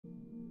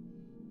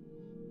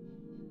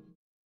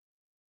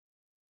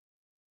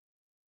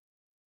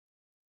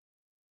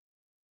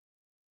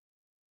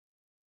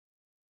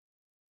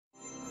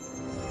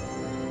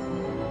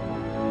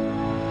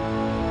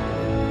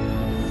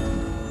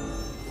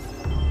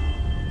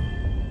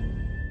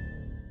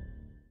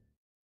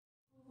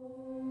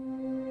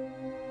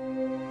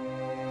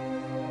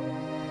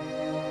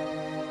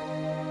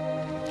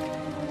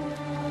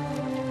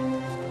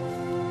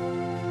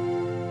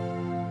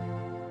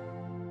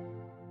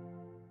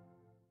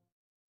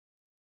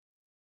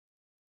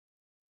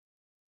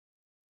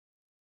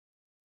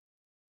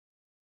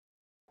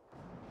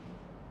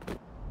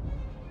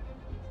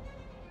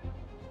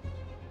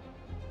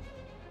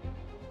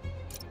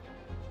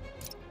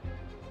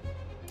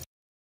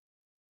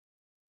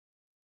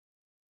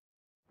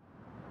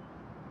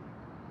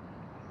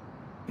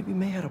Maybe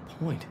May had a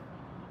point.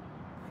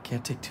 I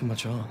can't take too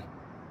much on.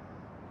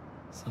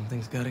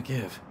 Something's gotta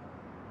give.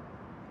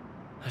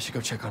 I should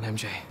go check on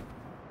MJ.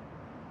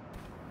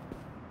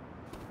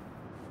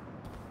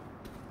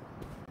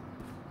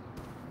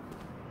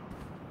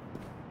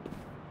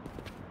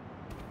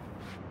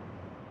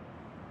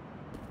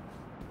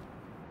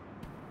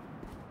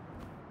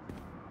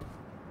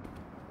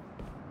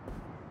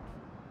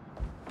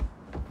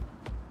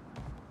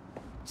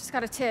 Just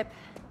got a tip.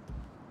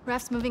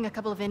 Raph's moving a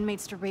couple of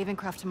inmates to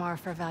Ravencroft tomorrow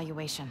for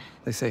evaluation.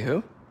 They say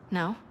who?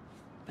 No,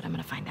 but I'm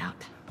gonna find out.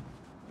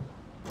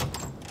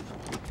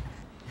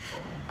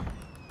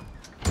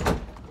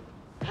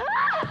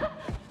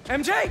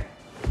 MJ!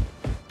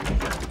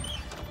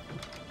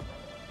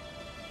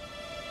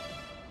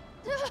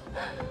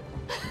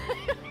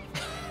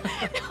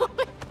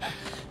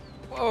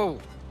 Whoa.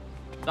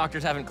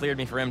 Doctors haven't cleared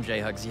me for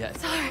MJ hugs yet.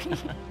 Sorry.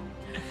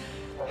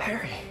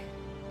 Harry.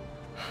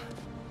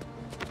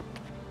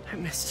 I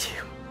missed you.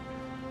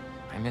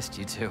 I missed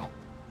you too.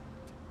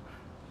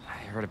 I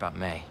heard about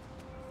May.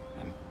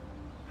 I'm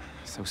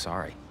so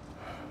sorry.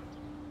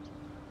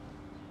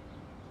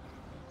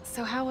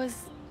 So how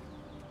was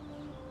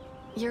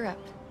Europe?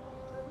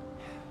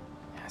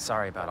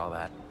 Sorry about all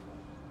that.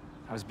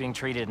 I was being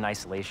treated in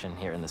isolation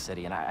here in the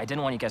city, and I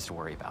didn't want you guys to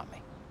worry about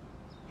me.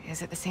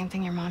 Is it the same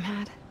thing your mom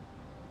had?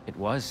 It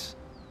was.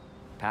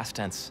 Past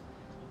tense.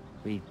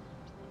 We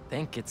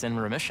think it's in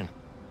remission.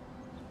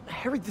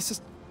 Harry, this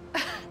is...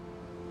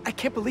 I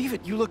can't believe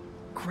it. You look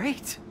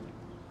great.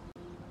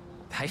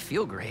 I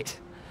feel great.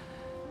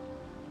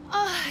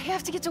 I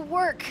have to get to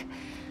work.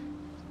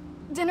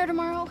 Dinner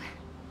tomorrow?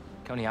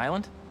 Coney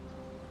Island?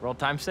 For old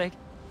time's sake?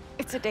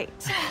 It's a date.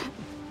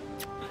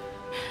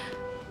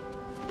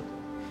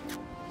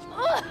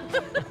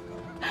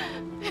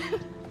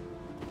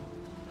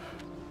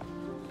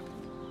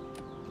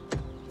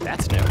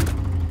 That's new.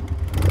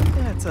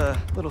 Yeah, it's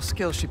a little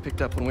skill she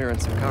picked up when we were in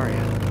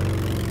Sakaria.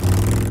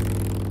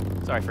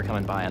 Sorry for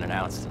coming by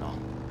unannounced and all.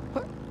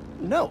 What?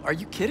 No, are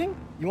you kidding?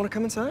 You want to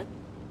come inside?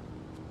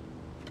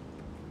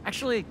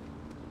 Actually,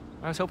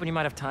 I was hoping you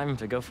might have time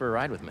to go for a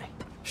ride with me.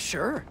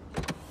 Sure.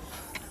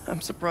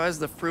 I'm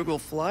surprised the frugal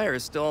flyer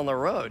is still on the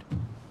road.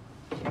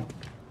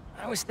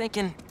 I was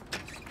thinking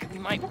we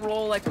might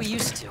roll like we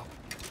used to.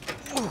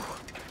 Ooh.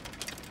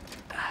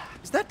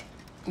 Is that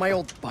my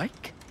old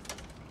bike?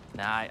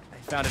 Nah, I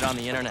found it on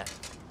the internet.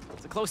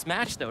 It's a close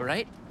match though,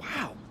 right?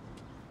 Wow.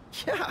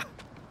 Yeah.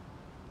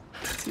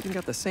 It's even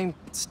got the same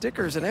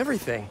stickers and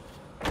everything.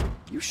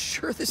 You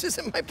sure this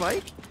isn't my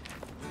bike?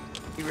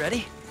 You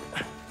ready?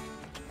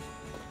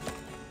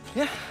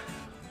 Yeah.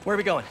 Where are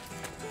we going?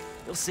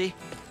 You'll see.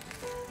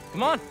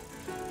 Come on,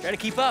 try to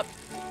keep up.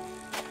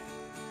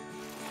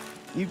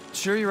 You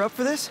sure you're up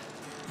for this?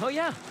 Oh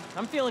yeah,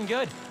 I'm feeling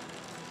good.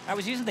 I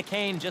was using the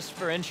cane just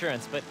for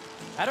insurance, but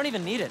I don't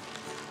even need it.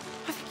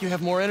 I think you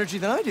have more energy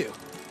than I do.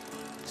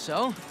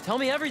 So, tell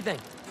me everything.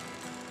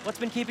 What's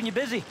been keeping you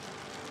busy?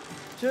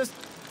 Just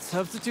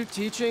substitute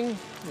teaching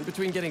in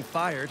between getting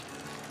fired.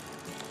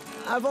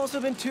 I've also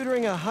been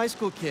tutoring a high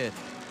school kid.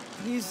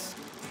 He's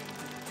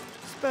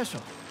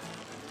special.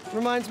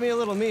 Reminds me a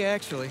little of me,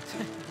 actually.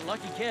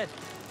 Lucky kid.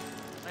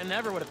 I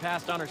never would have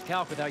passed honors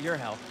calc without your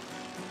help.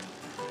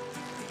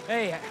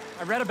 Hey,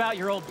 I read about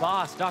your old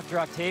boss, Dr.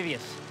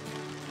 Octavius.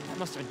 That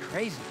must have been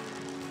crazy.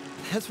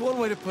 That's one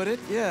way to put it,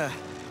 yeah.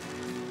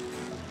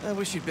 I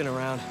wish you'd been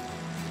around.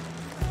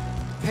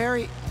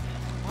 Harry,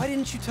 why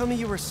didn't you tell me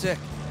you were sick?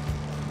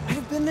 I'd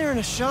have been there in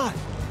a shot.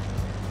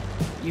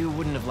 You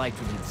wouldn't have liked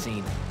what you'd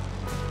seen.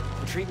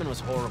 The treatment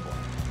was horrible.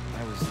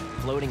 I was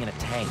floating in a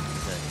tank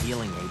with a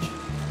healing agent.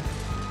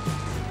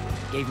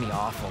 It gave me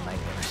awful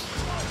nightmares.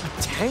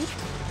 A tank?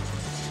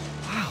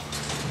 Wow.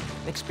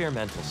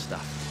 Experimental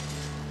stuff.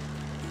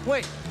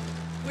 Wait,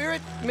 we're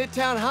at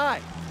Midtown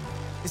High.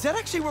 Is that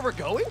actually where we're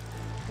going?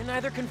 Can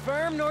neither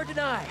confirm nor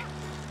deny.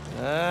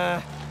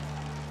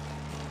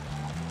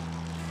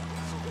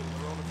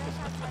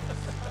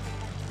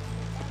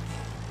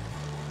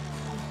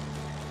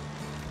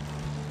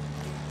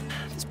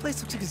 This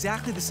place looks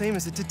exactly the same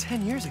as it did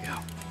 10 years ago.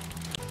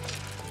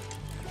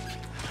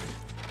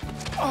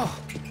 Oh!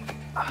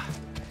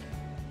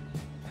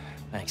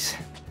 Thanks.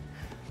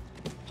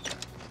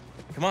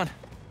 Come on.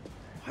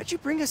 Why'd you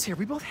bring us here?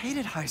 We both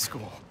hated high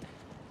school.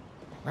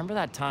 Remember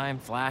that time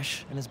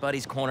Flash and his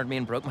buddies cornered me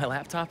and broke my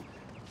laptop?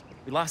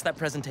 We lost that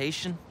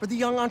presentation. For the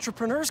Young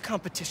Entrepreneurs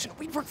Competition.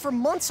 We'd worked for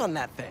months on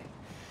that thing.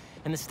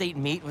 And the state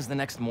meet was the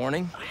next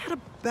morning. I had a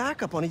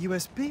backup on a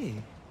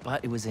USB.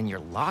 But it was in your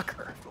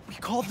locker. We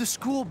called the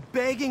school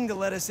begging to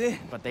let us in.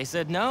 But they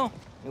said no.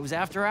 It was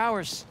after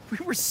hours. We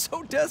were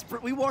so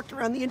desperate, we walked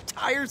around the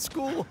entire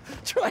school,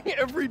 trying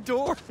every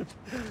door.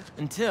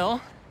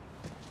 Until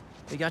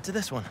we got to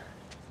this one.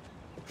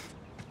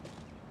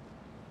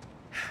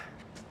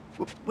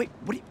 Wait,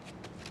 what do you...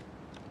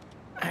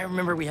 I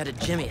remember we had to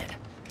jimmy it.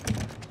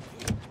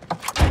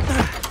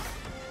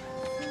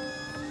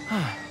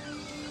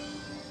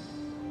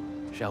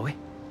 Shall we?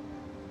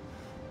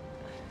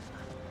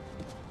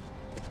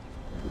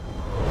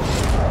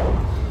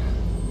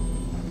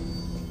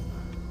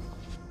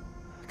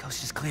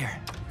 clear.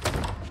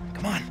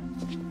 Come on.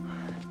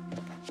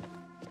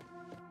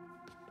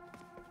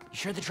 You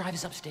sure the drive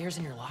is upstairs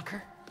in your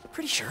locker?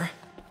 Pretty sure.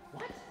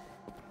 What?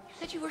 You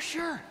said you were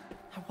sure.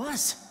 I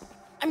was.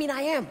 I mean,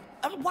 I am.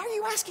 Why are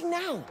you asking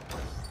now?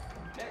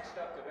 Next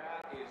up to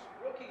bat is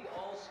rookie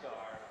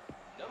all-star,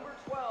 number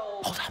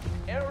 12, Hold up.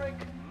 Eric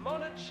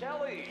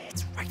Monticelli.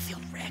 It's right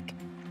field Rick.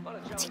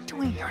 What's he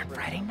doing here on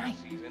Friday night?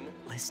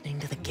 Listening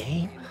to the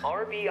game?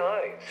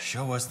 RBIs.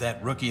 Show us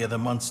that Rookie of the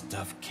Month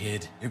stuff,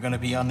 kid. You're gonna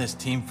be on this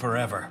team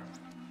forever.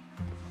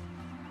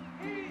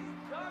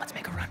 Let's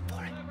make a run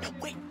for it. No,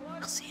 wait.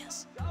 He'll see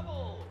us.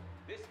 Double.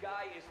 This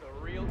guy is the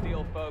real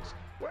deal, folks.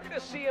 We're gonna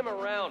see him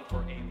around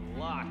for a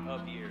lot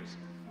of years.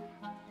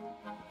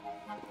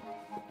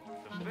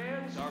 The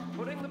fans are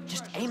putting the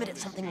Just pressure aim it on at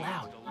this something team to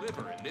loud.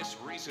 Deliver in this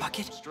recent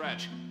Bucket?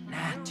 stretch.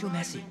 Nah, too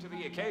messy. To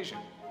the occasion.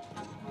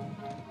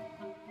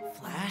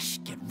 Flash,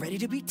 get ready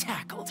to be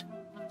tackled.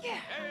 Yeah.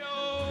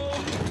 Heyo!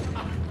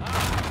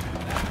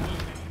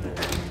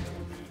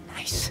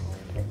 Nice.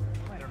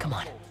 Come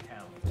on.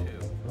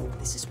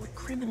 This is what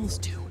criminals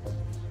do.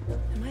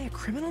 Am I a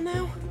criminal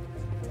now?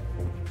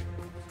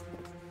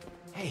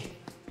 Hey,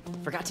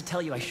 forgot to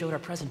tell you I showed our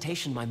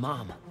presentation to my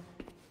mom.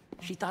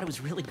 She thought it was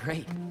really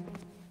great.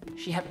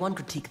 She had one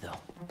critique, though.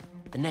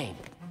 The name.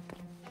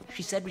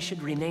 She said we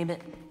should rename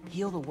it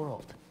Heal the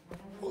World.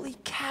 Holy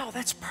cow,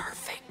 that's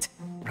perfect.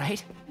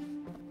 Right?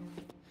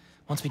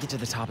 Once we get to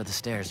the top of the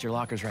stairs, your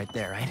locker's right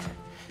there, right?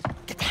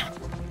 Get down.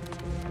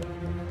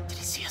 Did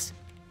he see us?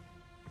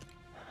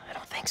 I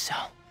don't think so.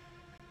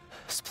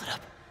 Split up.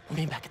 We'll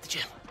meet back at the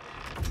gym.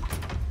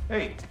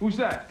 Hey, who's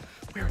that?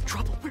 We're in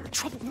trouble. We're in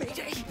trouble,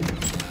 Mayday.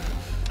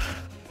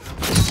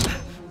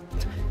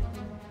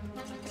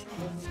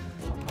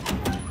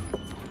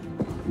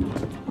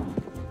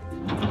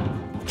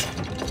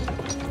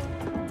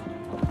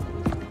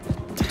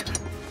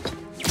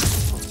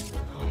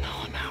 Oh no,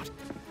 I'm out.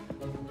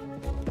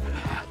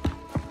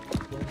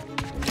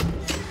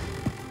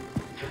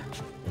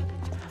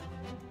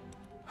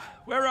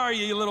 Where are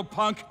you, you little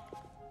punk?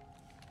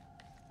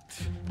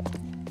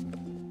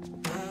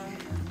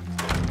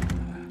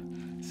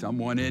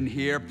 Someone in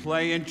here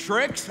playing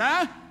tricks,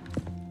 huh? I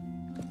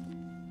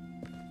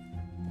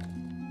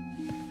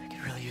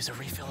could really use a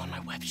refill on my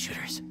web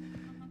shooters.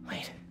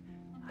 Wait,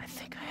 I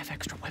think I have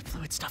extra web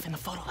fluid stuff in the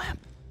photo lab.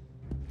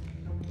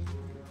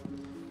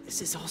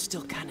 This is all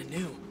still kind of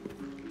new.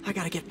 I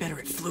gotta get better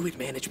at fluid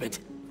management.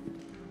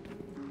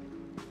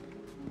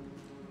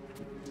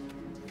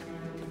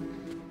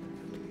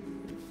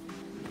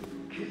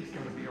 Kid's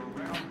gonna be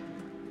around.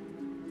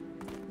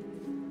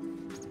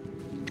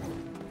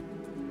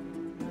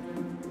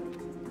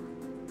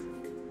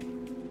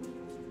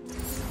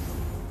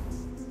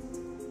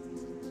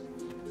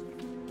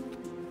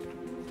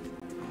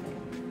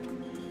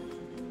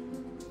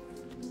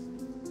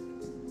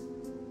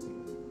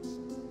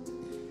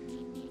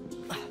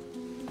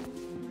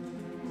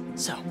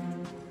 So,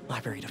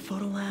 library to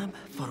photo lab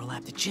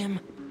to gym,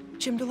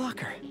 gym to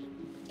locker.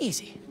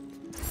 Easy.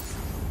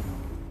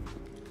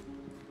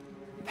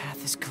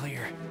 Path is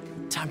clear.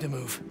 Time to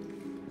move.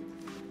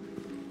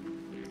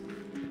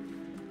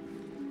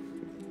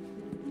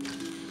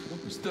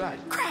 What was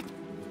that? Crap!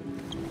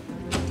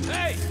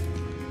 Hey!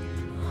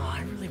 Oh,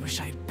 I really wish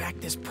I had backed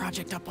this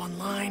project up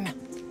online.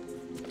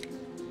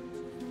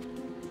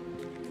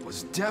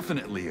 Was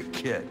definitely a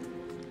kid.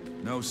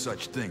 No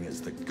such thing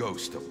as the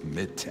ghost of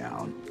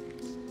Midtown.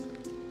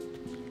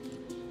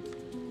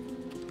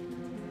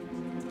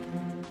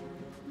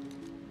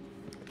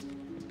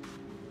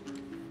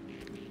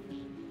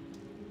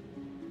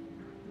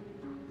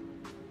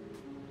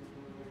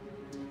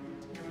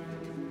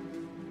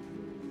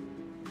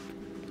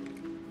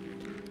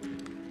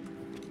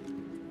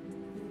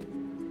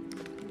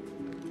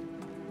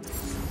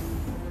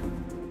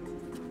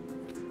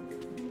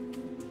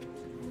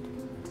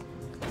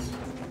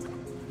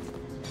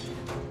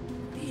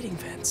 Eating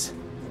vents.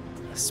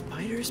 A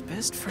spider's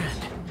best friend.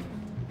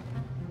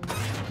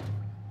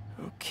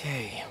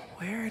 Okay,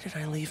 where did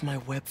I leave my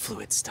web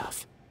fluid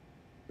stuff?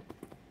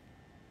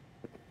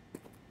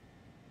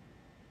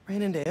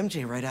 Ran into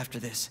MJ right after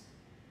this.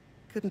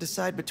 Couldn't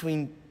decide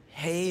between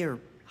hey or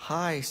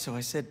hi, so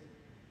I said,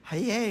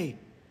 hey.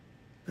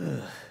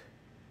 Ugh.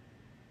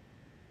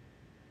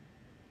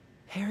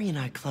 Harry and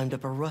I climbed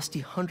up a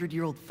rusty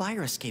 100-year-old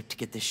fire escape to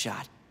get this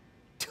shot.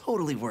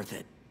 Totally worth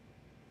it.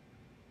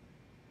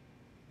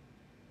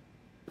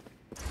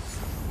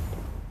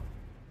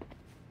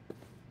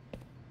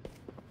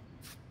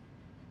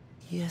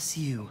 Yes,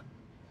 you.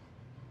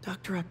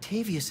 Dr.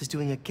 Octavius is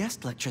doing a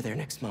guest lecture there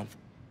next month.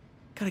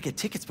 Gotta get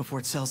tickets before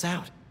it sells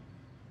out.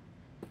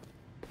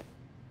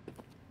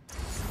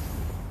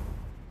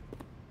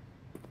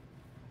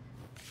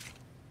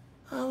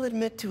 I'll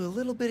admit to a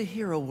little bit of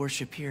hero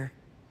worship here.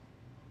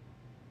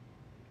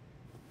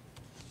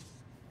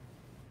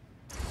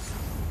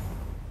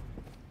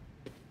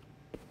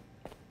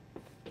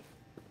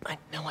 I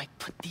know I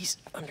put these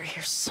under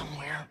here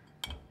somewhere.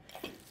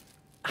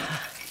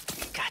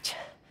 Gotcha.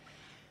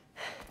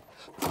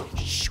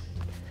 Shoot.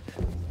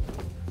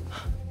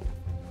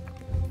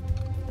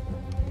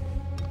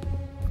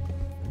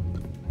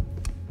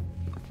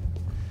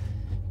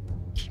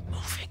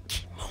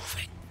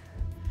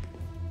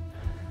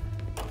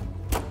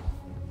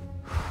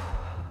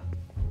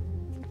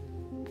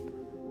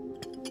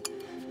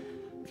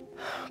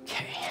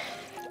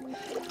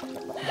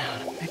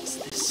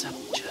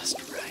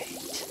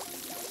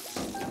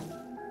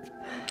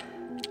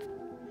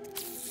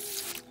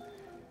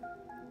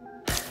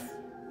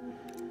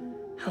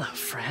 Hello,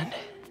 friend.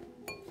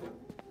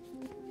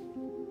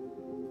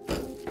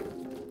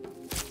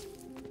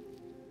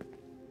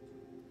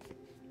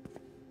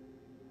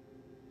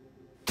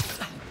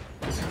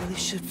 I really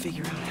should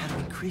figure out how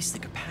to increase the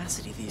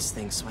capacity of these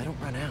things so I don't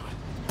run out.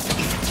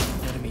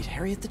 Gotta meet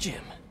Harry at the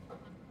gym.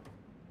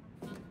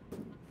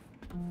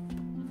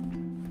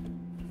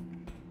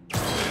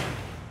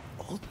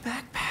 Old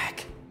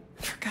backpack.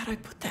 Forgot I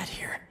put that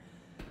here.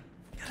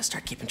 Gotta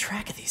start keeping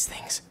track of these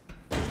things.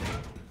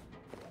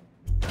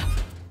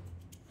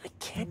 I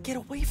can't get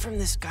away from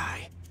this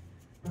guy.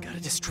 Gotta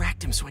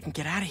distract him so I can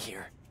get out of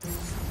here.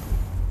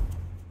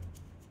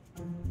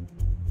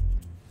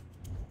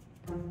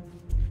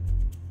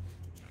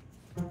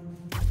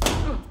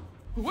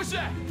 What's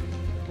that?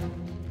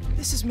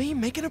 This is me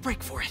making a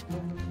break for it.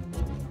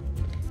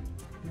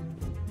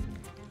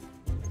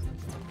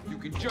 You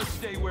can just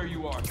stay where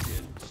you are,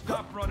 kid.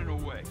 Stop running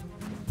away.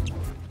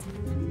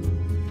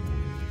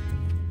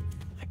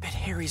 I bet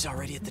Harry's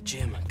already at the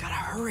gym. Gotta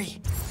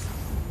hurry.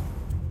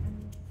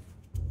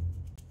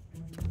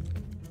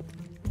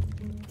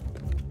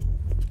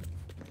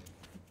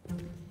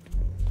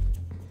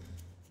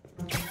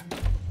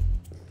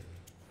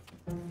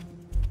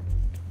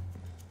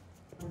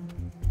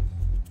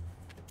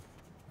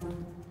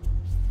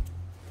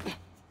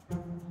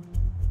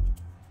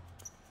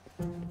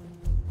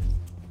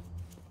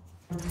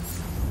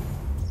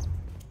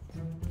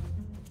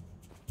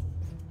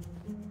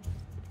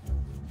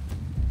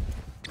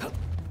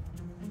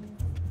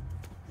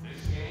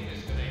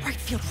 Right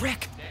field,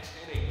 Rick!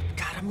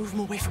 Gotta move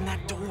him away from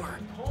that door.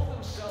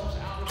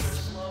 I'm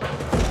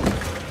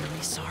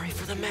really sorry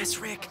for the mess,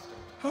 Rick.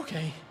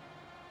 Okay.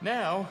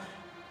 Now,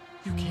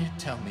 you can't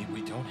tell me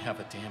we don't have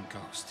a damn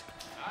ghost.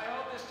 I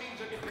hope this team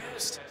took advantage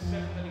Ghost. of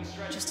that 7-inning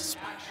stretch. Just a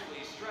spider.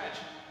 Actually stretch.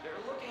 They're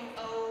looking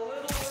a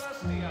little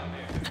rusty out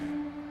there.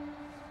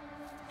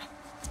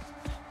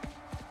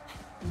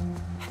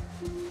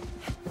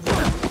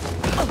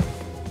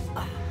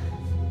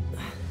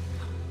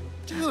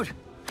 Dude,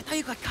 I thought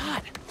you got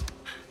caught.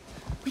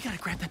 We gotta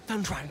grab that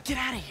thumb drive and get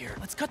out of here.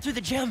 Let's cut through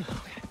the gym.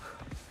 Okay.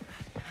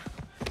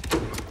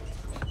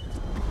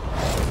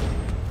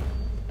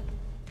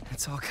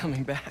 It's all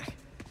coming back.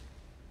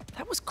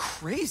 That was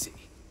crazy.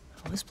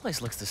 Well, this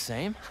place looks the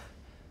same.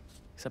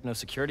 Except no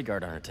security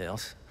guard on our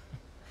tails.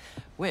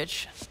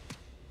 Which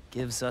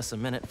gives us a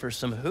minute for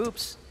some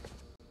hoops.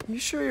 You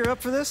sure you're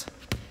up for this?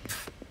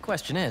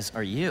 Question is,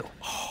 are you?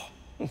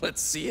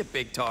 Let's see it,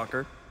 big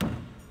talker.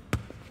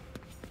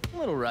 A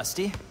little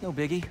rusty, no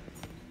biggie.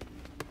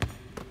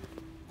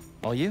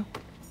 All you?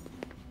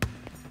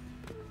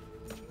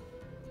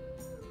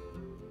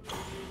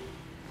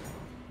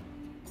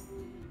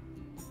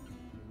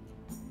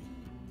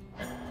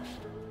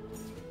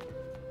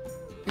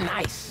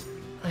 Nice.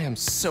 I am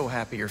so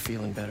happy you're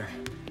feeling better.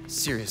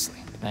 Seriously.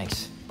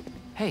 Thanks.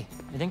 Hey,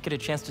 I didn't get a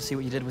chance to see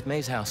what you did with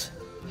May's house.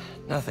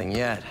 Nothing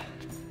yet.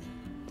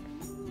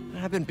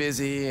 I've been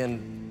busy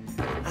and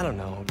I don't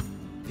know.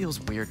 It feels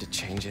weird to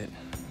change it.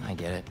 I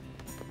get it.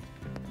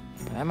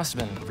 That must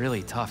have been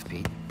really tough,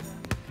 Pete.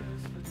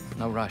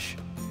 No rush.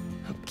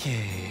 Okay,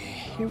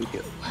 here we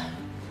go.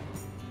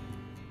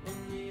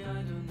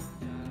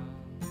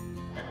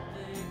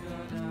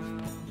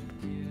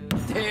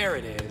 There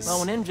it is. Well,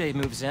 when MJ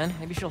moves in,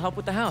 maybe she'll help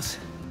with the house.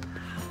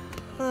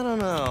 I don't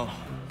know.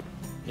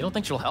 You don't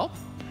think she'll help?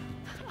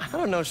 I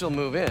don't know if she'll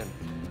move in.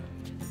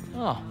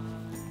 Oh.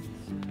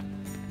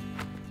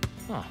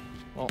 Huh.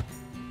 Well,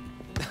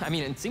 I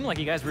mean, it seemed like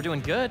you guys were doing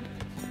good.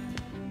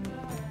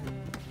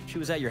 She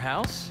was at your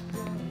house?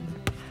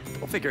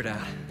 We'll figure it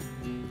out.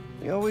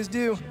 We always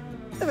do.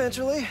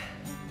 Eventually.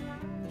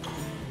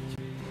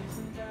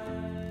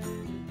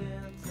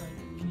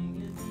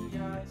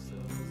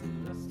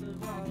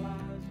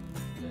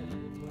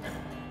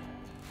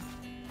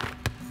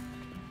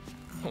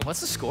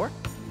 What's the score?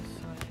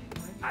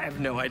 I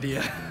have no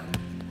idea.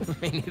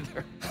 Me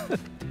neither.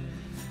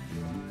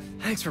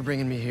 Thanks for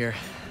bringing me here.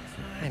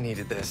 I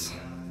needed this.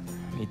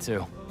 Me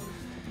too.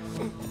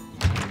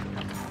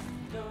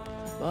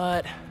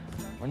 But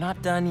we're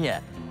not done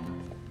yet.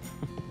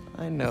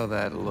 I know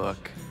that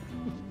look.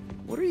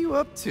 What are you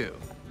up to?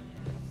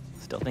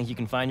 Still think you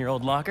can find your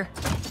old locker?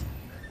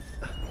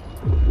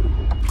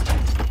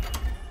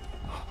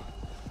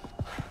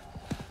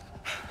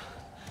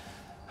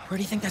 Where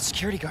do you think that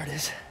security guard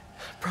is?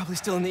 Probably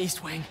still in the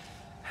East Wing.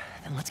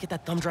 Then let's get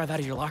that thumb drive out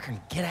of your locker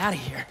and get out of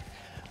here.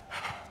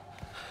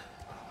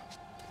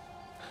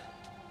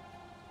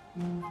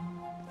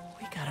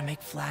 We gotta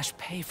make Flash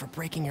pay for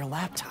breaking your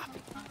laptop.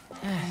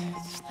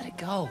 Just let it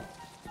go.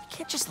 You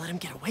can't just let him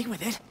get away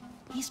with it.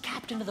 He's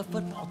captain of the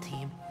football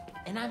team,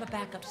 and I'm a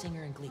backup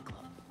singer in Glee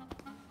Club.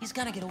 He's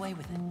gonna get away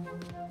with it.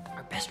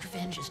 Our best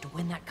revenge is to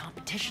win that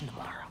competition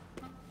tomorrow.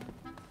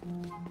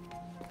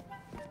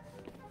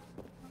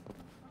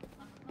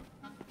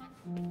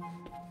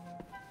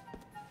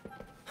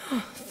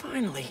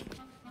 Finally.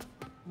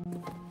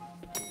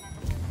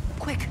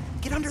 Quick,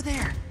 get under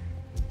there.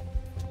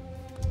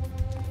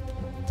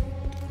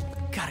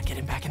 Gotta get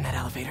him back in that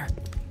elevator.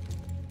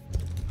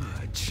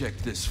 I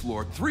checked this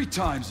floor 3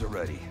 times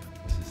already.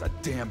 This is a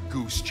damn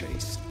goose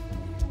chase.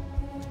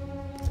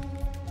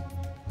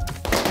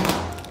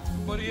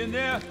 Anybody in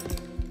there?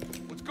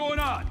 What's going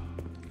on?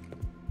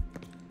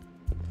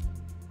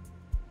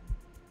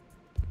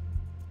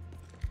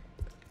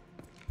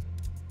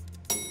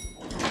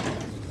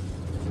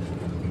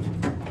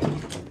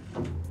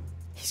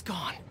 He's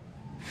gone.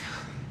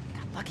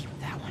 Got lucky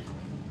with that one.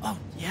 Oh,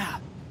 yeah.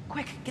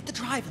 Quick, get the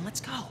drive and let's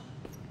go.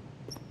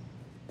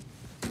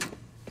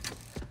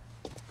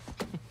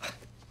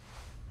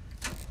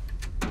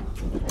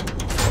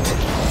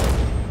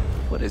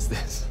 What is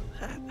this?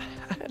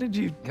 How did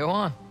you... Go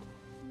on.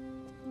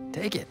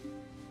 Take it.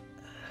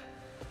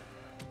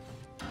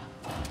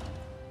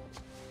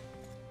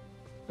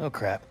 Oh,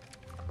 crap.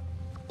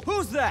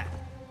 Who's that?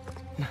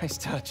 Nice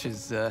touch.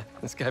 Is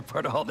this guy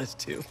part of all this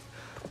too?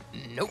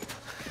 Nope.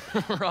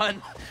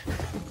 Run.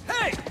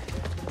 Hey!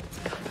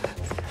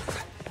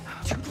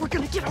 Dude, we're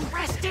gonna get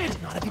arrested!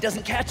 Not if he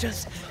doesn't catch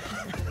us.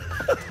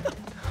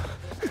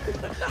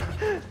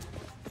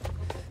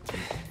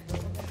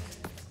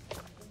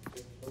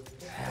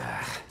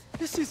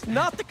 This is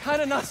not the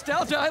kind of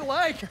nostalgia I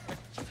like. You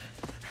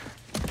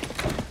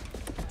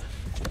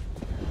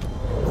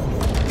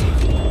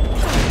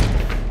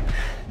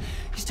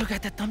still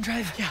got that thumb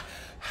drive? Yeah.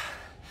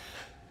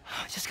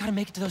 Just gotta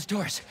make it to those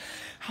doors.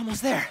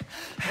 Almost there.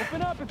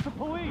 Open up, it's the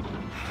police!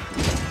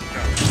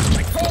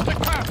 I called the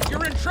cops!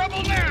 You're in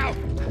trouble now!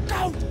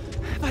 Go!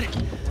 But...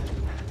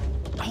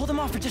 hold them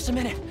off for just a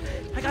minute.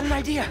 I got an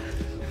idea.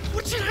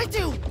 What should I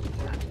do?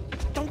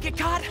 Don't get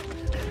caught?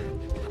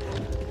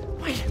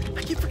 Wait,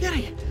 I keep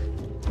forgetting.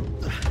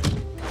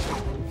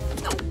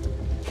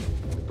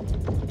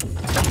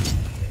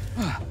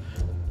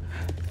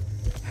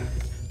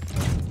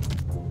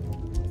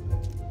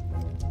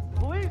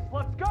 Police,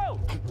 let's go!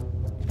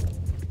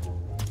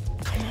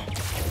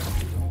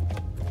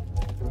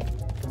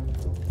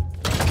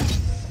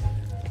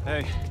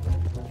 Hey,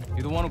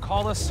 you the one who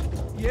called us?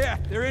 Yeah,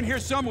 they're in here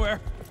somewhere.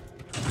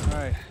 All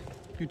right,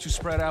 get you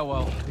spread out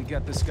while we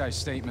get this guy's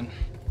statement.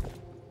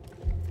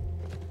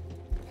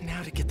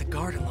 Now to get the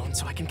guard alone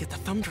so I can get the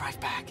thumb drive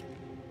back.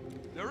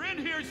 They're in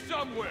here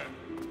somewhere!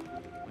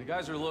 The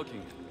guys are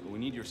looking, but we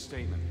need your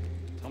statement.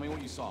 Tell me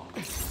what you saw.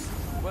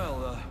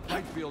 Well,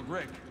 Whitefield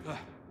Rick.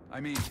 I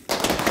mean...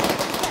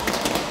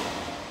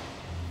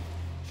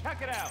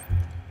 Check it out!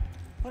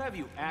 What have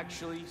you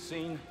actually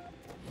seen?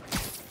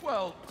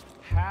 Well,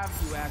 Have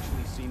you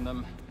actually seen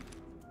them?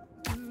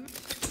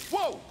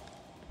 whoa!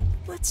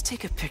 Let's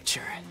take a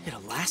picture.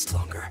 It'll last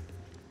longer.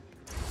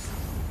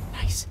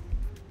 Nice.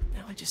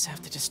 Now I just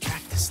have to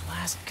distract this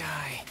last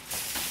guy.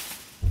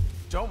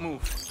 Don't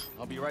move.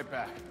 I'll be right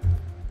back.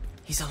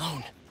 He's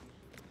alone.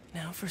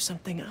 Now for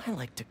something I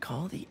like to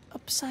call the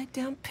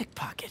upside-down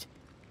pickpocket.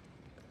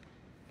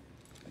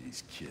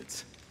 These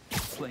kids.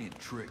 Playing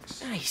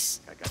tricks. Nice.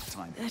 I got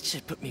time. That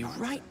should put me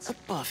right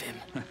above him.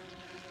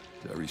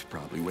 Terry's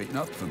probably waiting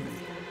up for me.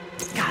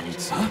 Got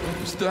it. Huh?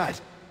 What's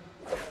that?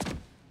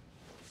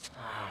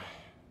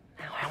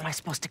 Now how am I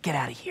supposed to get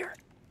out of here?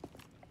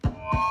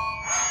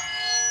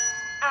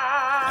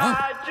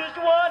 I just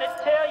want to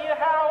tell you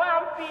how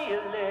I'm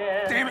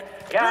feeling. Damn it!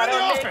 Gotta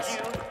You're in the make office!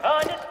 you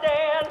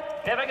understand.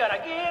 Never gonna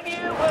give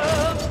you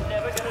up.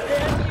 Never gonna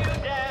let you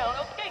down.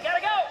 Okay,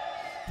 gotta go.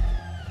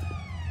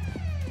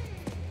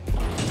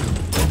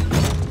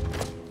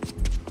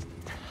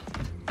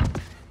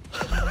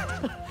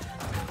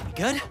 You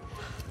good?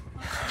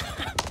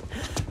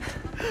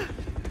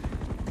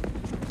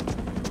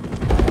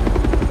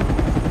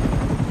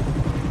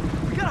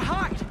 We gotta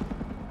hide!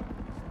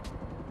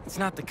 It's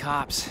not the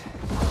cops.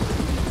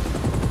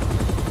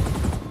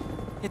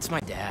 It's my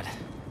dad.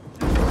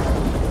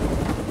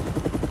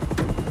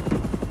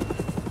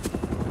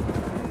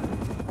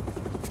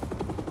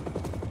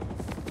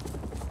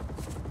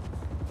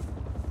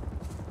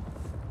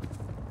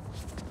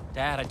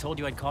 Dad, I told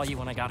you I'd call you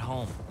when I got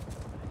home.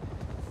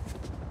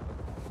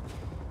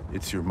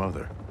 It's your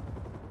mother.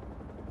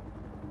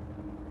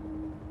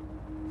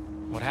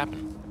 What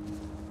happened?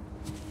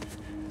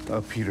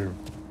 Peter,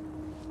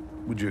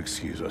 would you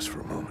excuse us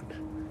for a moment?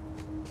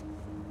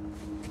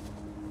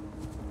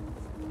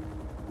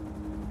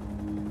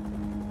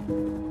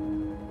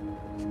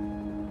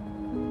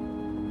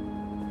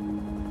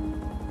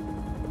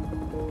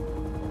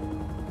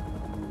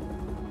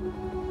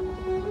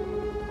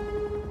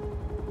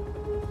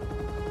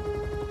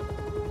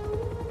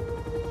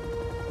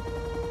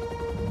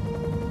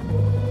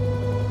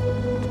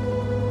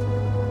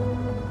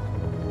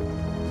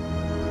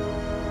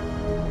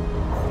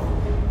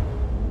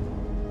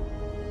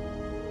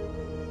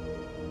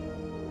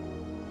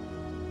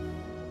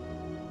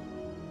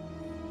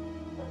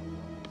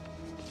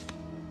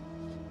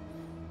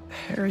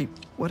 Harry,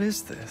 what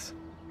is this?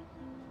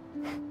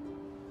 You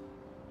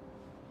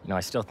know, I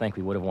still think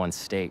we would have won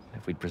state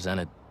if we'd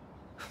presented.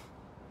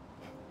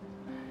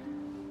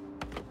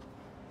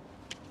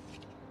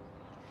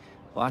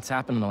 Lots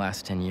happened in the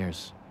last 10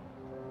 years.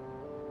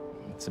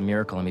 It's a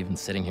miracle I'm even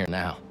sitting here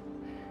now.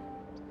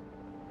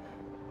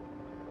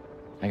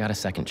 I got a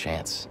second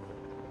chance.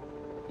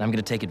 and I'm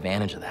gonna take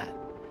advantage of that.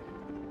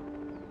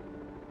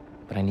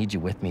 But I need you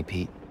with me,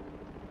 Pete.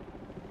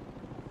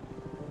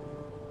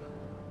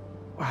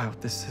 Wow,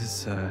 this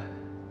is, a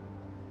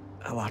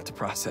lot to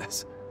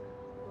process.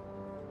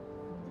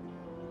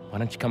 Why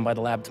don't you come by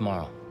the lab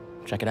tomorrow?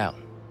 Check it out.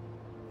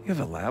 You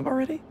have a lab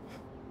already?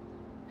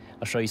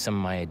 I'll show you some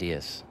of my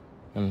ideas,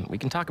 and we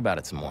can talk about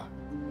it some more.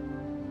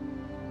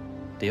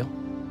 Deal?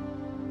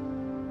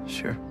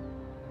 Sure.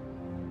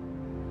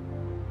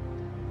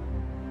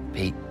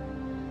 Pete,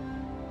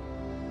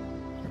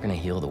 we're gonna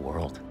heal the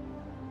world.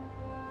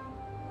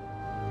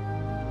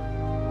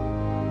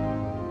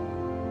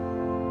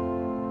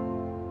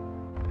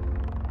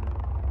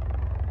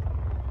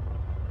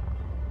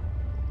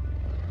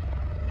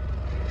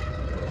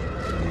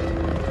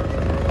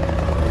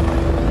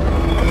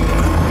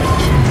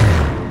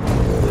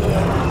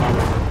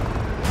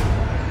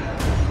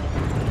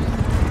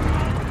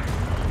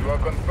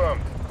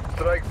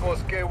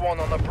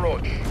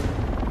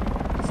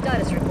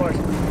 Status report.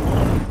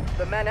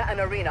 The manor and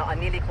arena are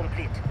nearly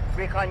complete.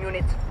 Recon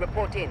units,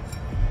 report in.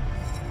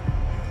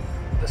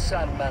 The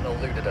Sandman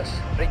eluded us.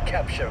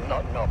 Recapture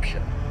not an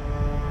option.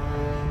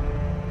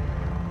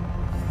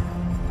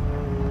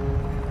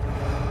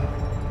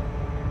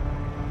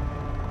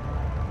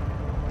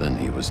 Then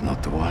he was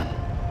not the one.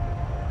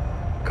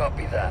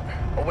 Copy that.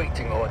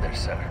 Awaiting orders,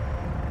 sir.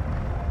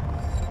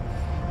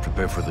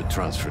 Prepare for the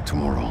transfer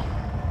tomorrow.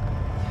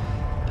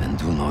 And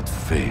do not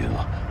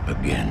fail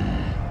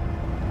again.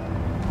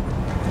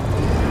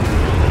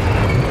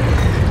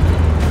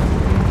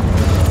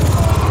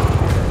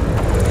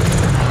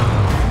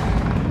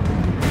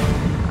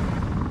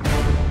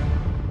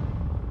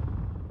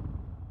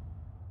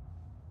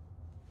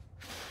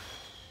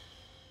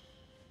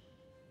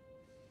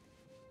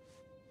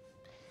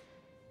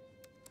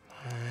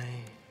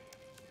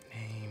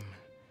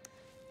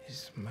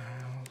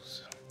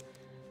 Miles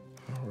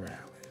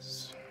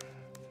Morales.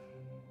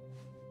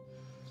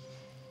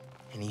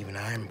 And even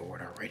I'm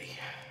bored already.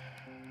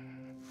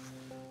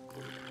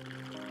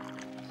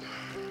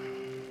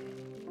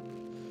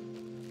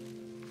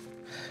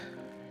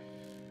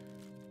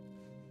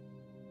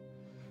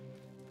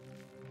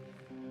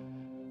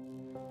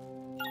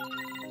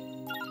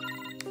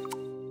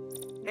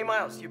 Hey,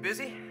 Miles, you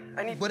busy?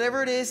 I need...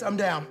 Whatever it is, I'm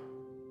down.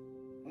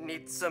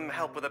 Need some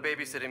help with a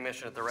babysitting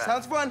mission at the raft.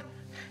 Sounds fun.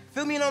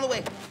 Fill me in on the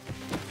way.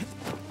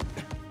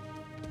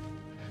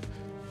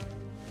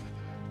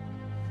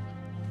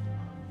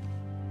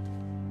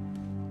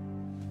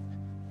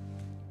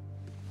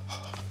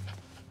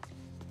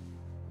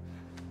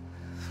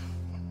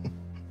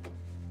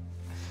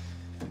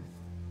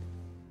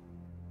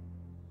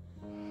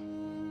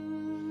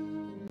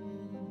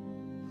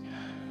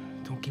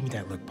 Don't give me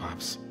that look,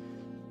 Pops.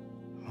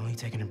 I'm only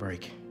taking a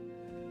break.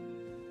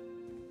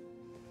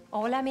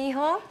 Hola,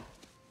 mijo.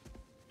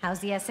 How's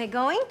the essay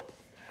going?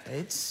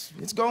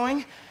 It's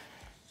going.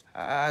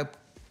 I'm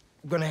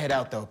gonna head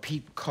out, though.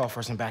 Pete called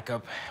for some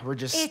backup. We're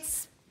just...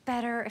 It's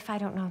better if I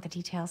don't know the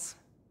details.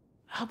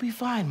 I'll be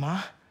fine,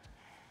 Ma.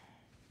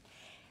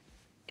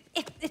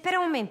 Espera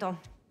un momento.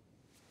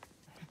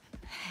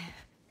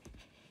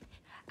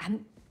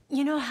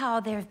 You know how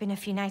there have been a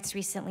few nights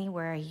recently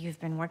where you've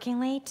been working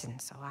late, and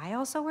so I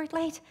also worked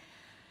late?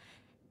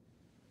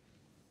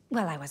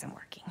 Well, I wasn't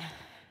working.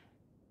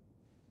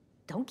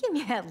 Don't give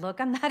me that look.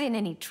 I'm not in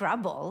any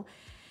trouble.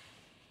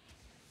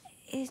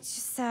 It's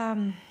just,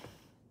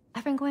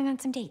 I've been going on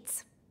some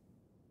dates.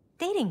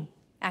 Dating,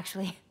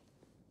 actually.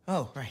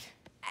 Oh, right.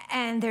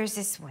 And there's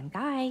this one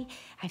guy.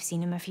 I've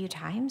seen him a few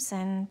times,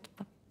 and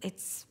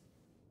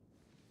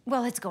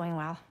well, it's going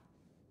well.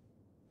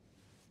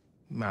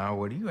 Ma,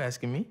 what are you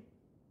asking me?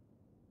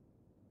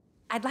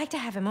 I'd like to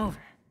have him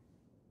over.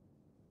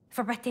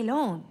 For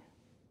Bartelone.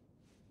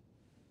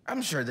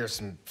 I'm sure there's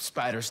some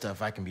spider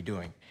stuff I can be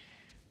doing.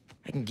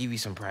 I can give you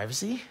some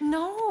privacy.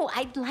 No,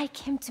 I'd like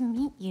him to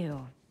meet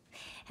you.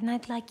 And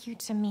I'd like you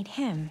to meet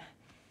him.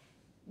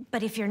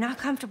 But if you're not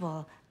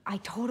comfortable, I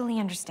totally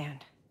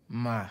understand.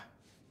 Ma.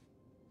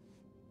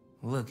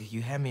 Look,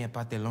 you had me at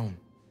Patelón.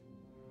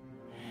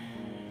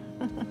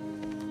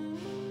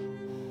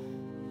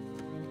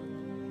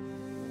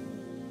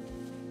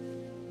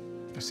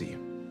 I'll see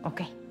you.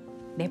 Okay.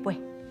 Ve pues.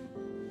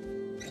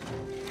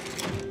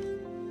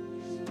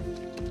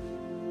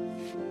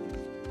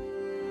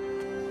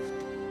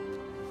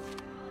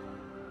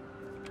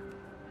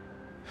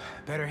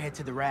 Better head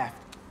to the raft.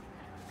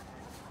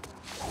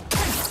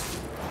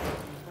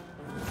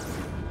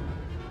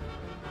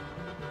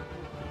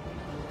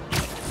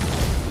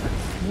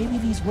 Maybe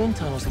these wind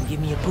tunnels can give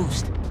me a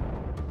boost.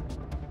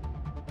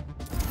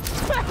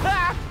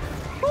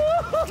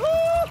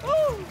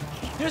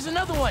 Here's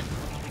another one!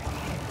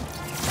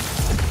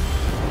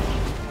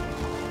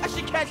 I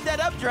should catch that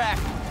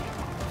updraft!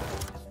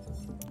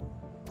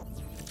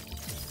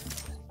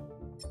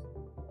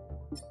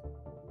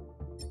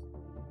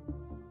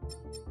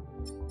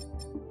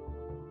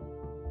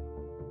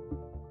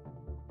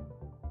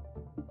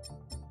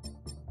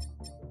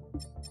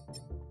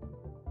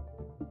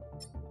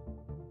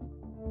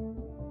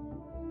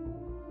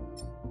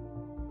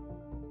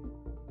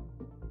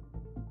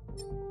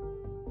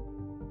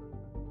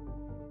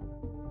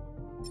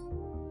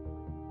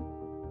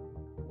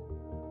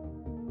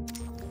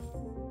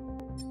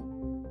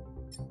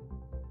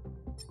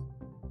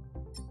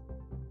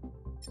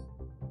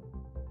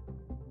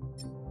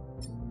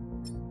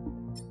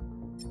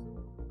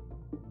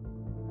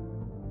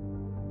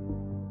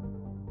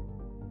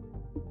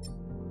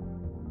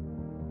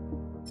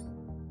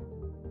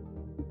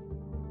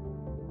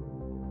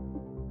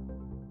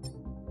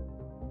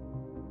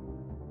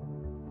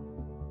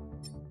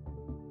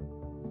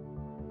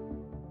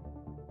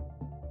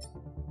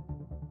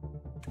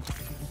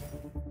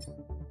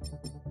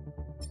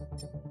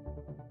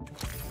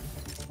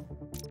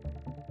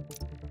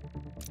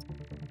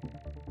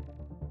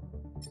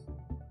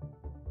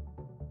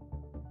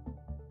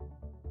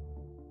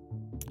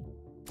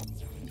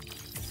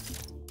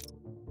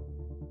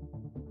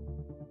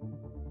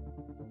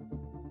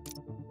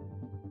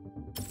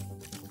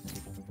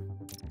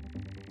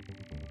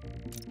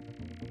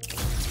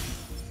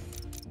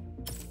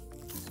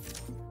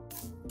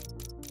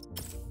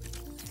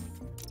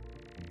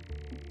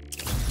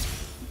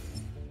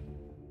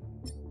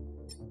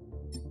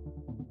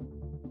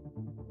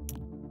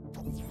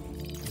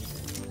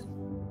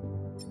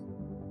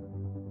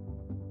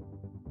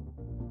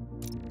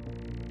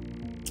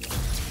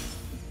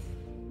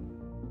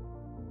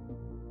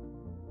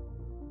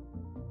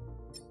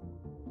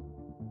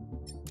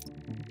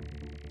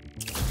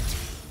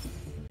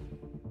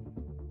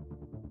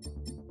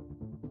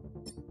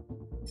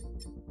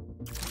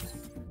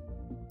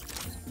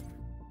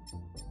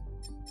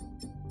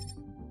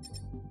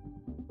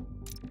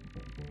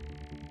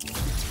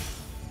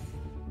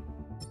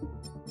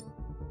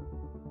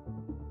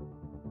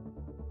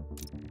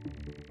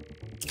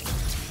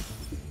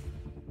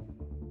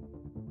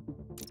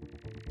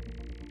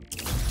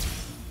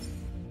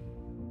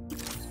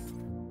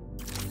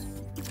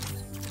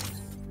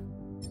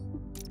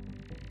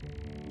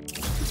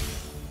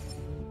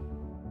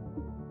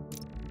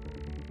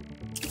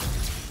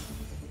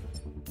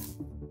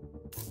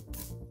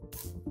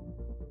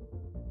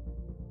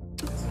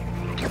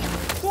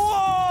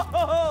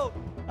 Whoa!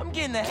 I'm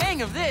getting the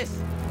hang of this.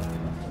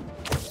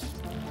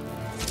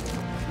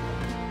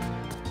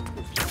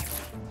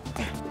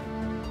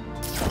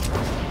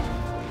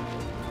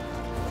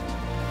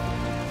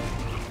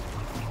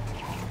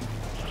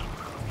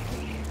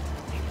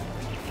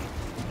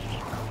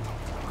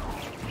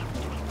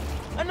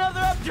 Another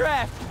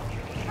updraft.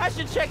 I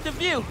should check the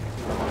view.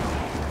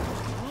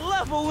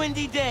 Love a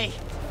windy day.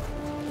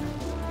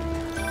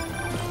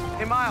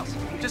 Hey, Miles,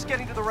 I'm just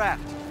getting to the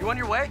raft. You on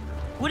your way?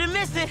 Wouldn't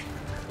miss it.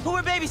 Who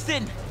are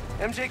babysitting?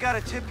 MJ got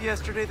a tip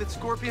yesterday that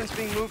Scorpion's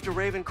being moved to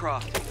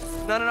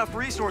Ravencroft. Not enough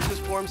resources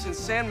for him since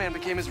Sandman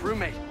became his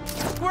roommate.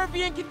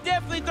 Scorpion can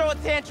definitely throw a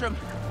tantrum.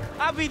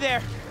 I'll be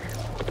there.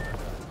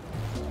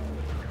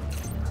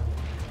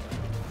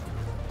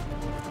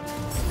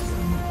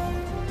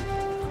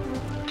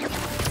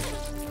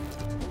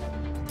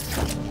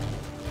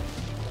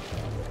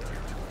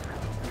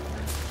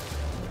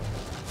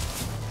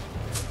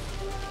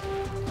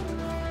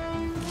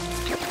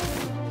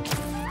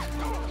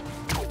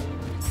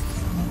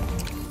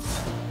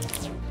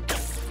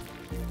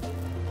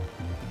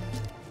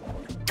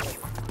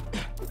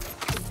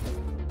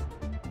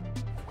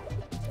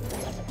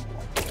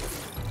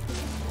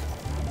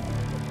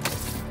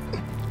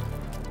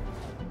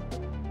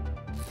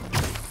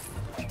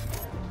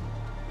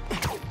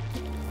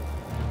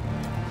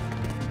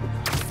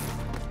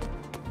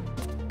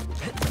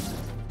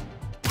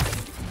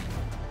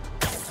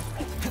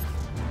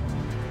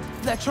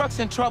 That truck's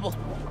in trouble.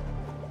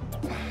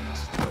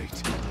 Wait,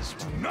 this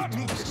will not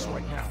move this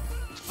right now.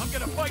 I'm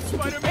gonna fight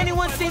Spider-Man.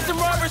 Anyone seen some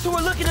robbers who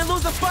are looking to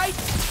lose a fight?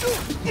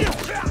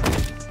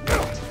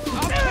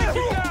 I'll take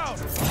you down!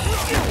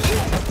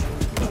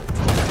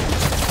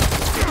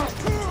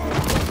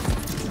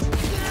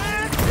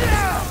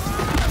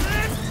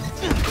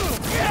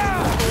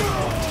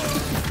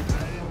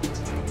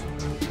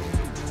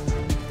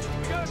 We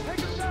gotta take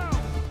him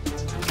down!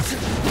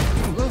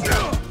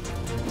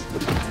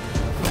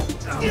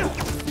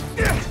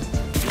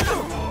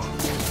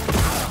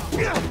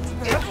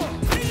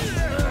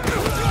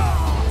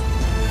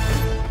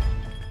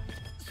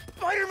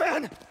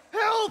 Spider-Man!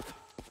 Help!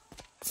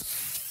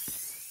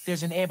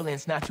 There's an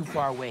ambulance not too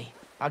far away.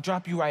 I'll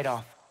drop you right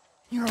off.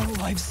 You're a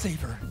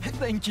lifesaver.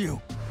 Thank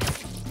you.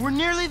 We're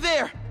nearly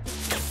there.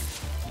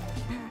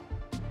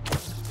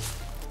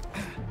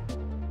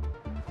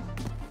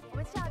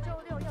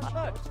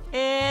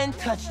 And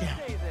touchdown.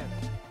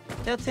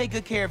 They'll take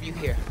good care of you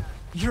here.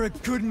 You're a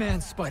good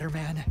man,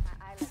 Spider-Man.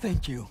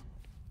 Thank you.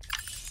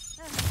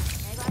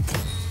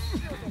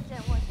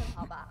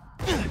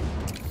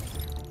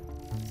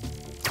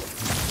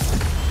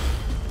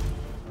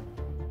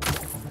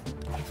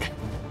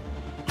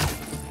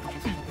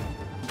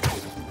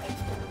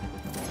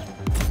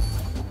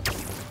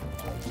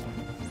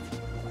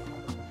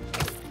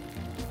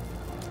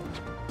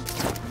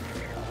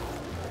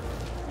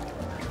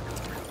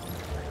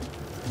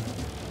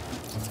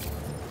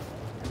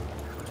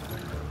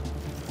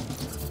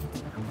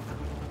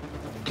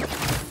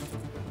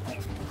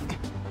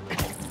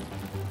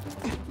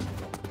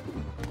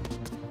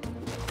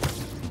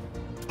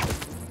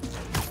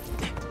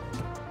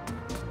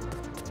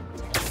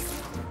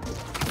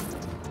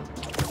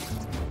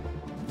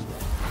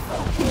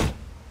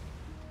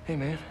 Hey,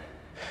 man.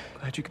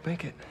 Glad you could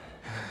make it.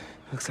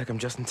 Looks like I'm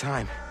just in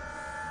time.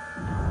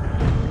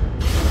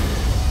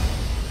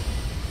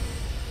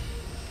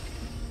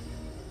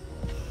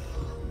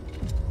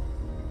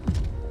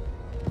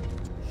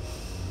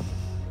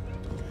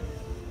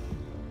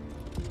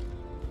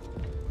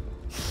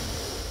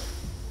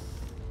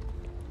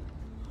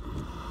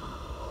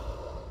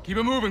 Keep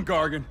it moving,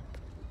 Gargan.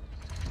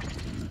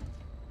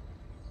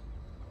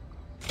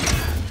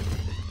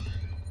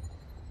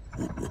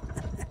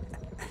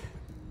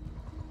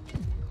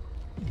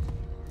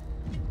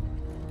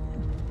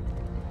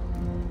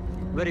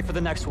 Ready for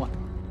the next one.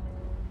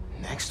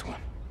 Next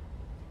one?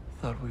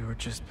 Thought we were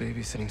just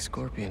babysitting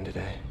Scorpion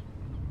today.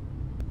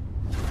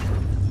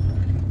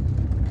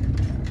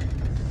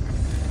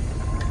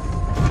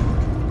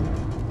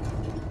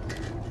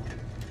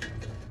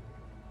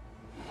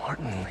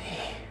 Martin Lee.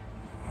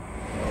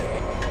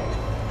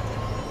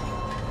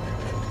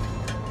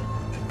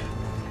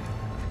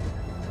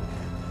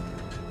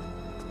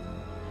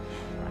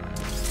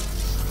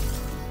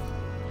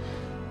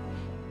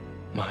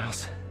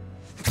 Miles.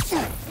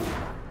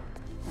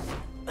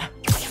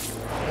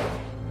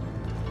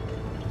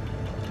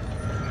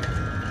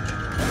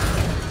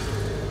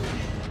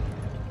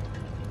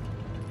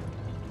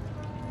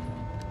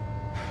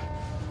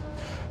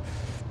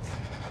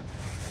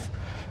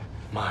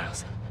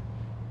 Miles.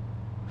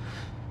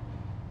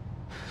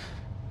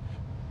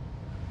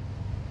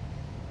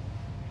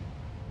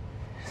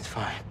 It's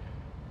fine.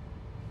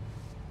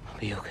 I'll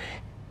be okay.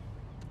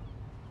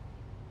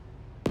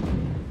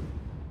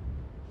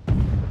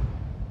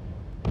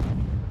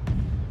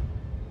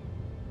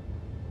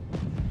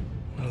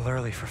 A little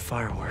early for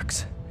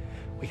fireworks.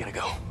 We gotta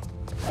go.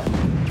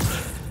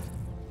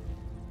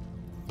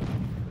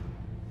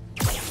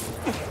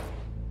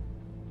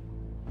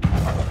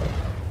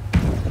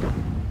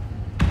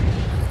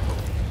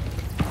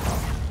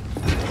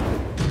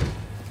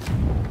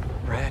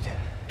 Red,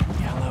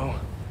 yellow.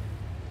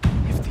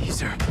 If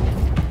these are...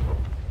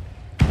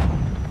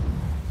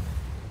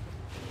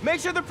 Make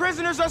sure the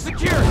prisoners are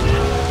secure!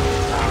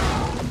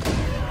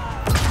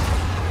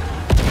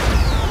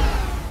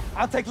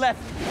 I'll take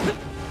left.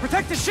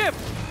 Protect the ship!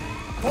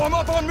 Form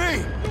up on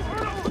me!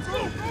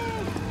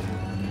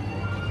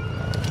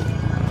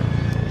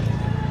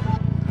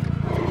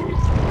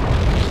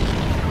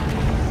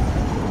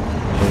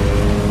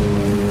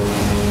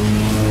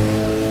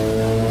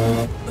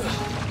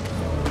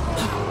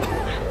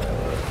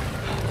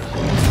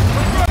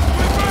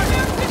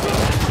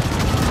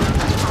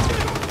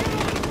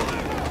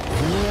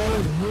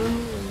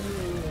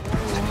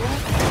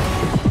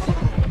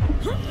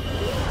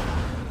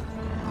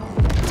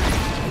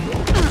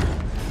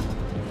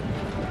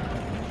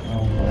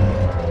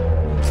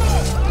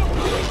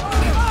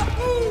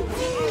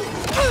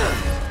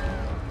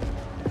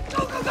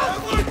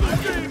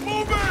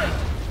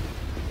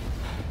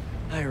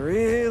 I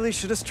really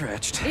should have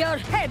stretched. Your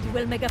head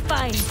will make a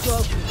fine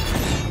trophy.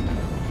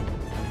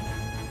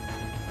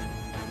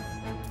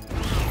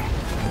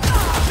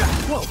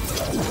 Whoa!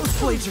 Those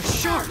blades are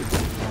sharp!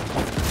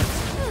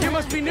 You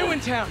must be new in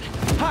town.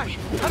 Hi,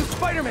 I'm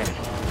Spider-Man.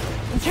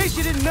 In case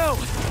you didn't know,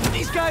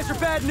 these guys are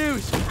bad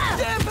news.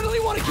 Definitely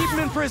want to keep them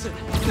in prison.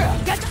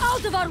 Get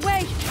out of our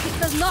way! It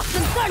does not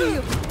concern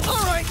you!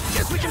 All right,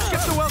 guess we can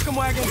skip the welcome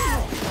wagon.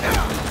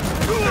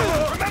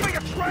 Remember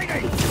your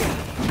training!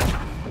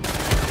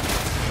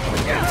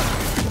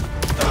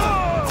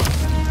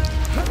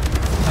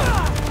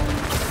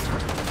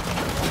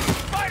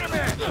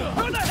 Spider-Man!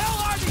 Who the hell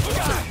are these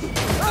guys?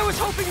 I was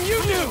hoping you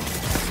knew!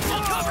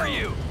 We'll cover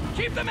you!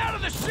 Keep them out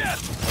of the ship!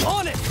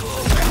 On it!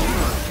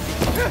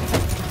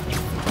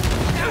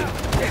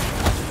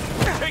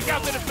 Take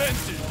out the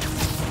defenses!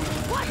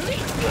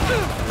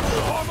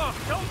 Form up!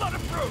 Don't let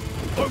them through!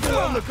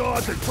 Overwhelm the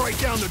guards and break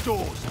down the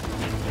doors!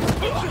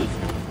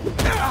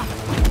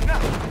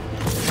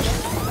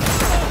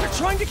 They're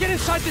trying to get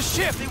inside the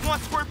ship! They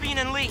want Scorpion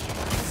and Lee.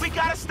 We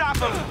gotta stop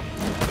them!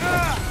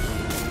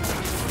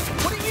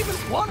 What do you even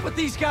want with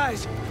these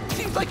guys?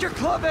 Seems like your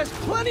club has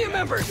plenty of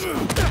members!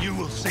 You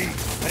will see,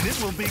 and it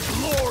will be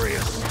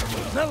glorious!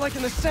 Not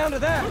liking the sound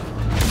of that!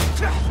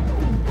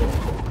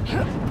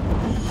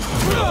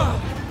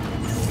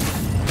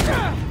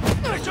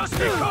 They just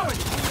keep coming!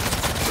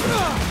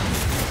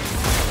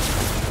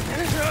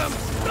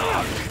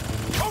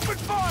 Open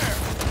fire!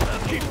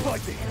 Keep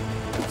fighting!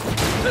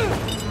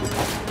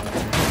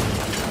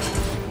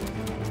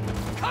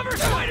 Cover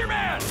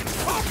Spider-Man!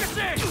 Focus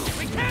in!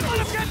 We can't let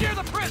him get near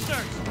the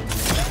prisoners!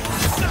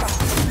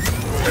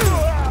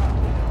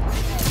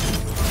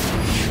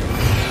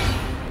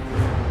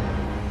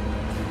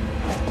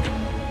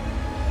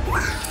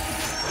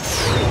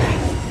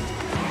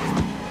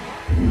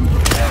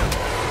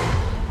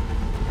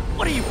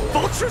 What are you,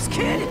 vultures,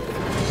 kid?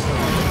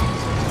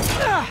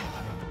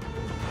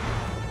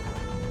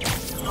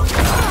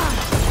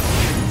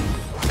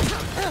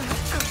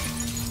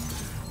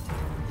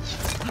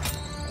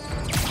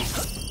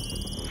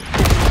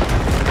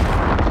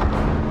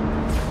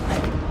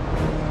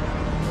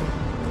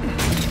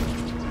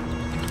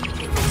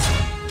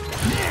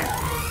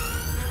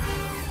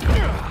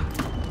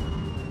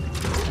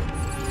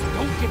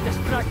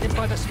 Distracted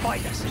by the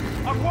spiders.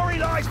 Our worry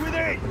lies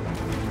within!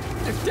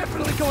 They're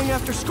definitely going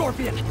after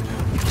Scorpion.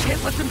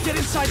 Can't let them get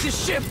inside this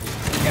ship.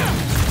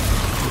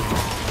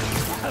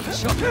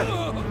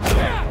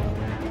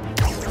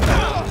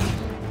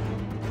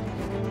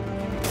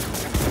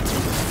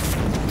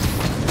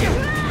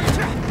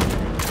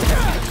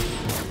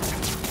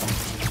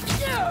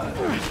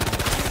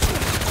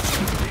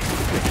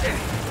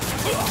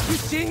 You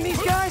seeing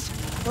these guys?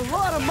 A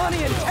lot of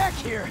money and tech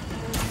here.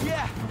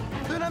 Yeah,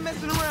 they're not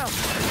messing around.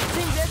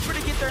 Seems desperate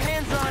to get their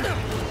hands on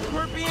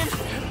Scorpion,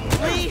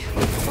 Lee,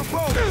 or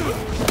both.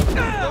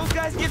 Those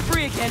guys get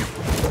free again.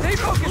 Stay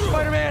focused,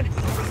 Spider-Man.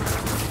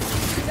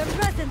 The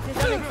presence is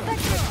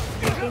unexpected.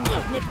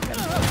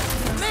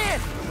 Man,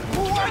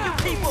 who are you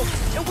people?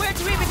 And where'd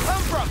you even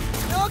come from?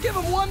 I'll give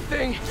them one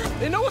thing.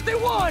 They know what they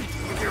want.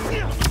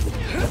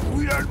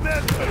 We are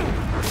men.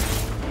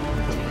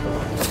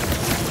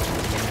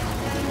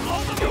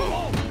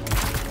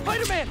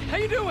 Spider-Man, how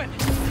you doing?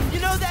 You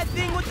know that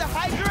thing with the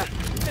Hydra?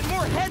 And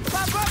more heads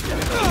pop up?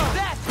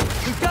 That!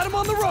 We've got him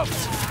on the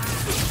ropes!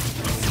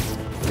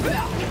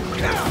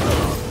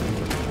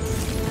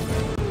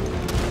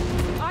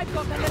 I've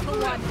got the little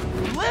one.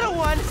 Little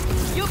one?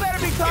 You better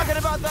be talking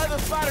about the other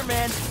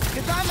Spider-Man,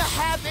 because I'm a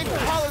half-inch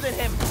taller than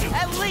him,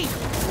 at least!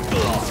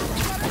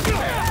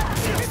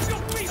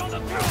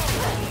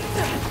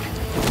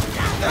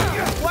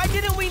 Why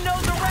didn't we know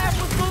the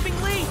raft was moving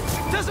Lee?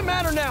 Doesn't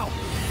matter now.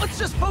 Let's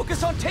just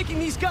focus on taking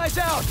these guys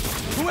out,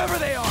 whoever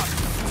they are.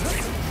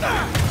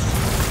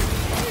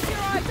 Keep your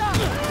eyes up!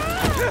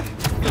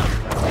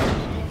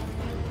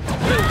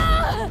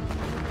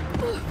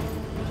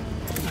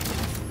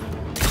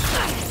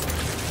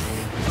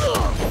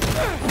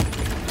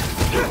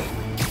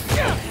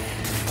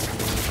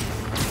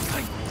 I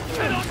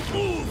cannot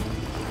move!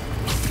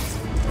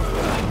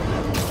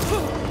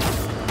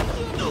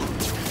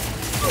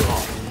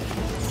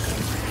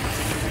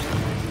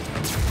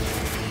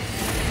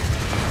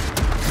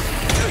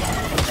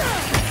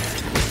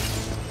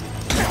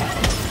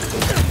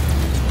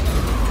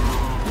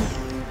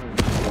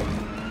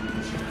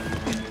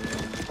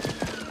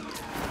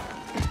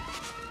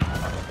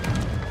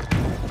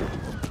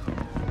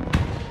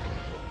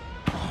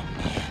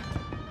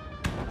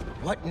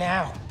 What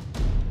now?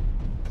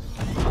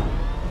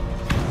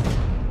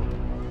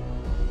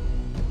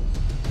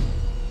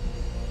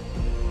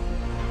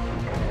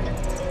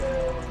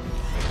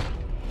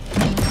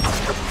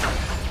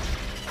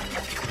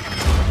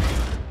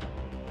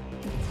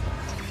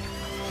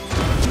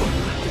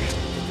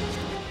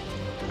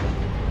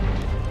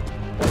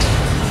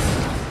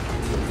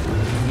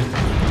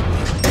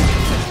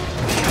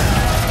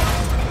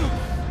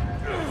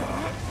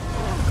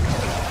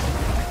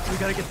 We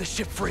gotta get the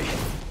ship free.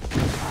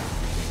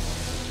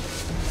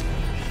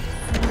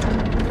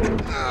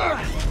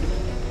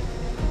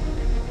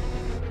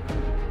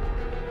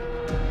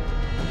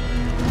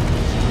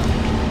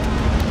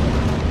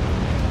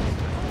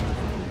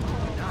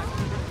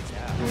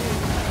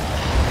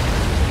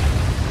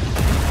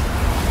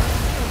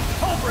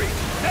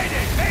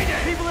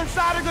 People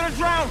inside are gonna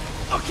drown!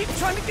 I'll keep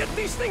trying to get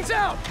these things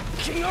out!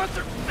 King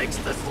Arthur makes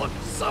this look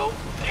so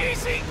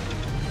easy!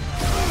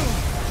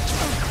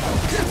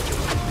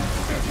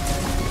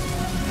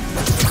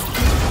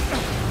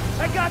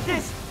 I got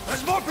this!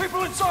 There's more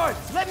people inside!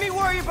 Let me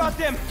worry about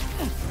them!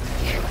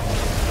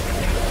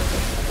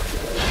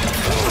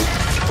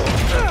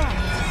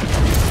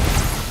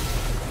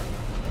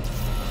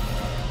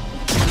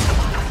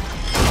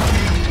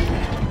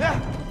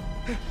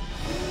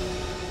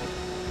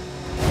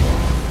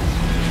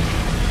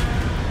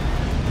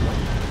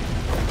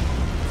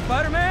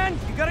 Spider-Man,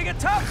 you gotta get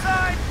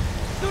topside!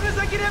 As soon as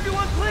I get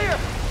everyone clear!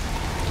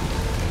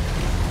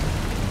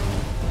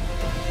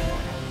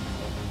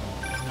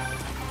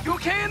 You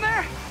okay in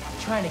there?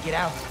 Trying to get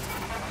out.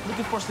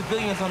 Looking for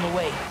civilians on the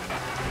way.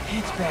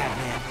 It's bad,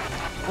 man.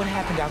 What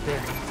happened out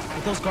there?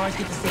 Did those guards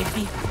get to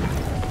safety?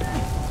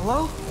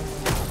 Hello?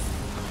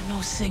 No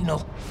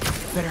signal.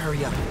 Better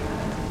hurry up.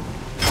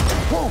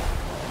 Whoa!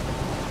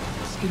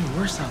 It's getting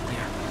worse out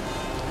there.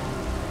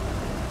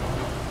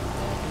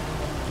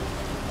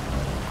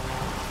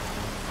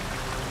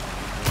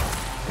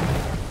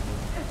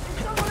 Is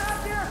someone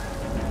out there?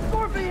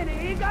 Scorpion,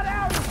 he got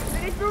out!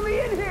 And he threw me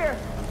in here!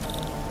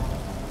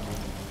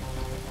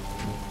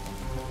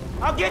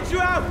 I'll get you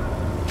out!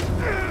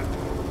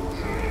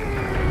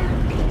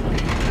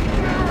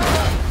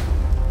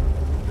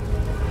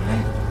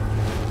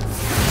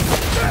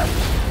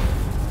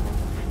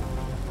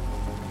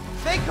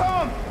 Stay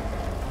calm!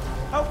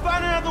 I'll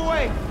find another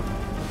way!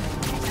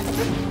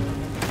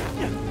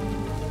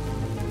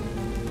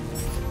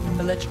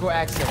 Electrical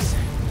access.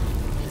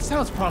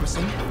 Sounds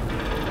promising.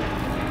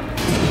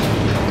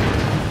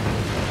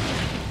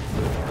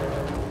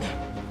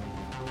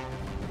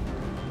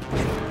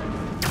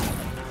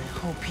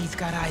 Hope he's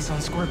got eyes on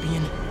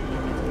Scorpion.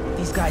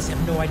 These guys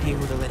have no idea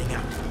who they're letting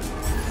out.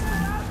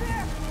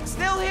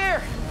 Still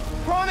here!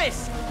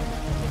 Promise!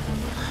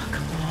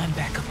 Come on,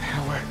 backup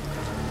power.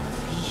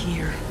 Be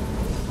here.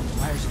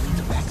 Wires lead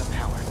to backup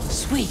power.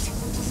 Sweet!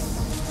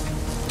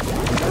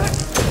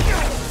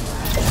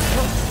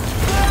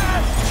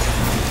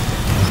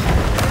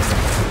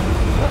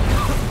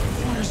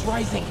 Water's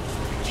rising.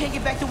 Can't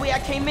get back the way I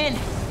came in.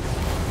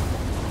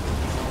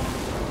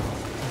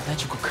 The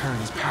electrical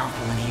current is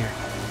powerful in here.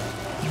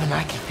 Even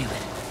I can feel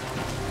it.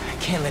 I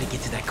can't let it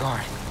get to that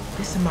guard.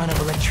 This amount of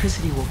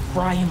electricity will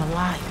fry him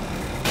alive.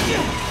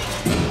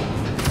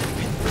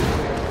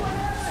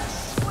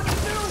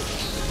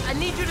 I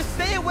need you to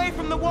stay away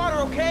from the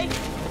water, okay?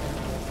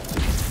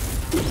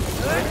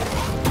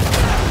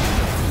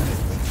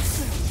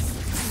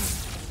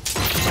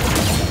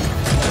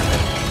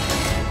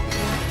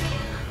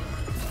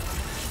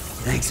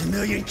 Thanks a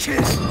million,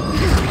 kid.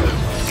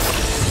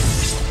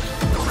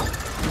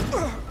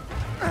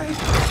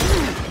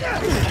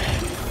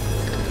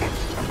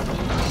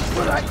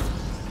 But I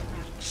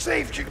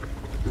saved you.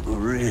 Oh,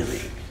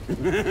 really?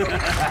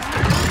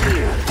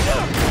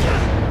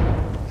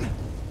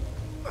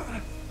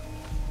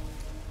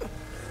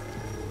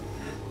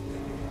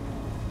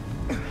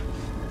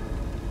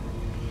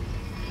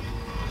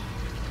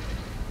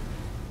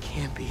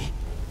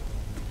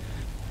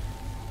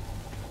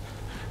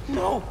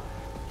 No!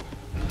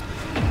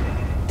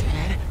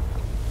 Dad?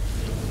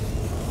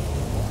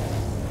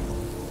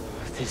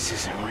 This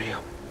isn't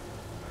real.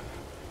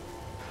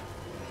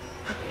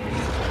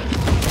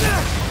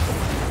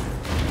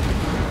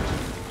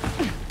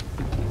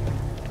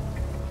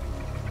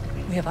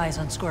 We have eyes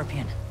on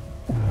Scorpion.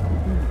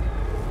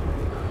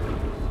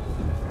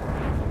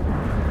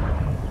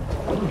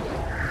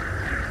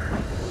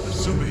 The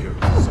superhero